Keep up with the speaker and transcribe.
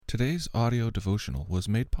Today's audio devotional was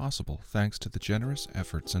made possible thanks to the generous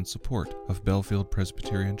efforts and support of Bellefield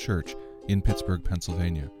Presbyterian Church in Pittsburgh,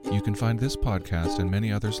 Pennsylvania. You can find this podcast and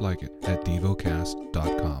many others like it at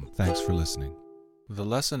Devocast.com. Thanks for listening. The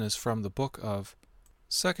lesson is from the book of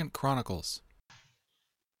 2 Chronicles.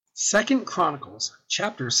 2 Chronicles,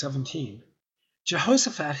 chapter 17.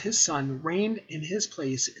 Jehoshaphat his son reigned in his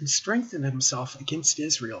place and strengthened himself against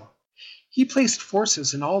Israel. He placed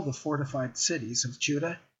forces in all the fortified cities of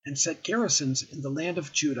Judah and set garrisons in the land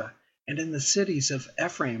of Judah and in the cities of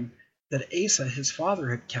Ephraim that Asa his father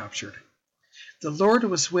had captured. The Lord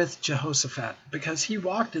was with Jehoshaphat because he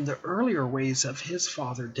walked in the earlier ways of his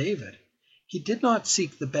father David. He did not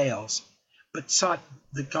seek the Baals, but sought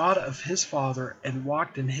the God of his father and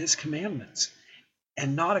walked in his commandments,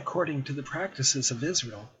 and not according to the practices of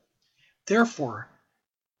Israel. Therefore,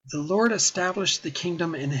 the Lord established the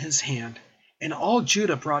kingdom in his hand, and all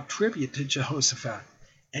Judah brought tribute to Jehoshaphat,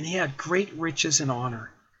 and he had great riches and honor.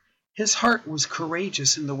 His heart was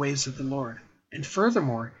courageous in the ways of the Lord, and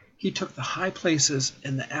furthermore, he took the high places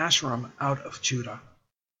and the Asherim out of Judah.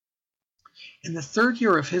 In the third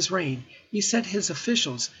year of his reign, he set his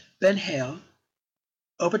officials Ben-Hail,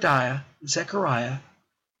 Obadiah, Zechariah,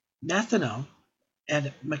 Nathanael,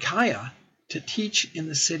 and Micaiah to teach in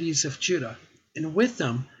the cities of Judah, and with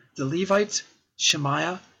them the Levites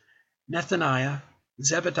Shemaiah, Nethaniah,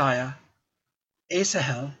 Zebediah,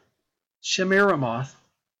 Asahel, Shemiramoth,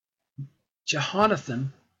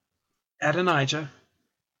 Jehonathan, Adonijah,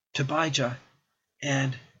 Tobijah,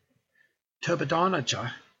 and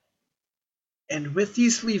Tobadonijah. And with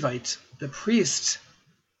these Levites the priests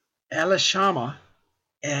Elishama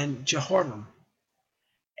and Jehoram.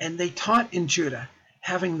 And they taught in Judah,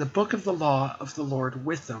 having the book of the law of the Lord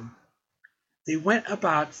with them. They went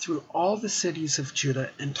about through all the cities of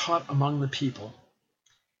Judah and taught among the people.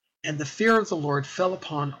 And the fear of the Lord fell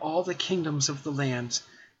upon all the kingdoms of the lands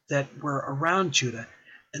that were around Judah,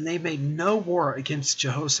 and they made no war against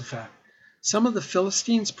Jehoshaphat. Some of the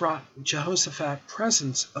Philistines brought Jehoshaphat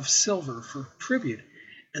presents of silver for tribute,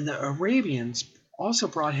 and the Arabians also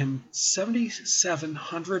brought him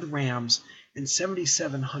 7,700 rams and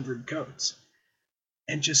 7,700 goats.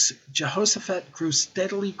 And Jehoshaphat grew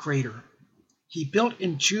steadily greater. He built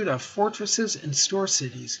in Judah fortresses and store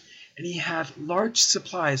cities, and he had large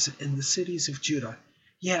supplies in the cities of Judah.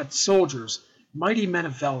 He had soldiers, mighty men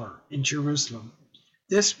of valor, in Jerusalem.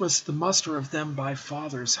 This was the muster of them by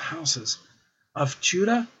fathers' houses. Of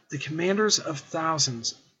Judah, the commanders of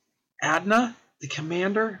thousands. Adnah, the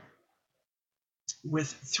commander, with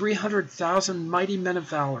 300,000 mighty men of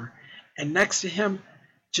valor, and next to him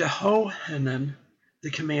Jehohanan, the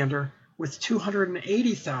commander, with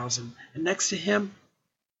 280,000, and next to him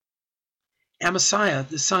Amasiah,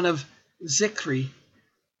 the son of Zichri,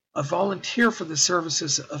 a volunteer for the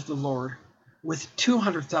services of the Lord, with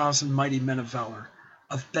 200,000 mighty men of valor.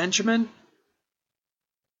 Of Benjamin,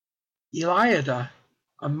 Eliada,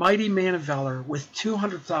 a mighty man of valor, with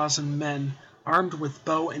 200,000 men armed with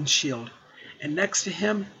bow and shield, and next to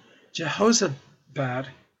him Jehozabad,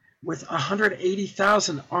 with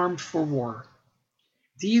 180,000 armed for war.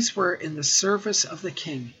 These were in the service of the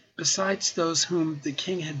king, besides those whom the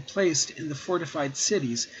king had placed in the fortified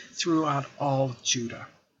cities throughout all Judah.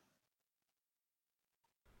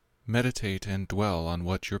 Meditate and dwell on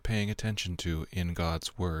what you're paying attention to in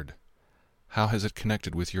God's Word. How has it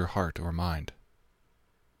connected with your heart or mind?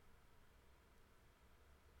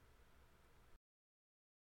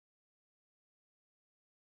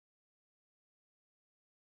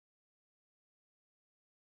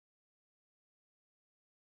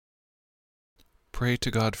 Pray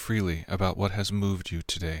to God freely about what has moved you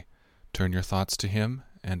today. Turn your thoughts to Him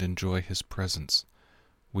and enjoy His presence.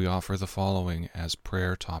 We offer the following as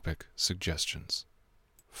prayer topic suggestions.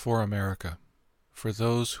 For America, for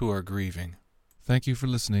those who are grieving. Thank you for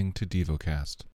listening to Devocast.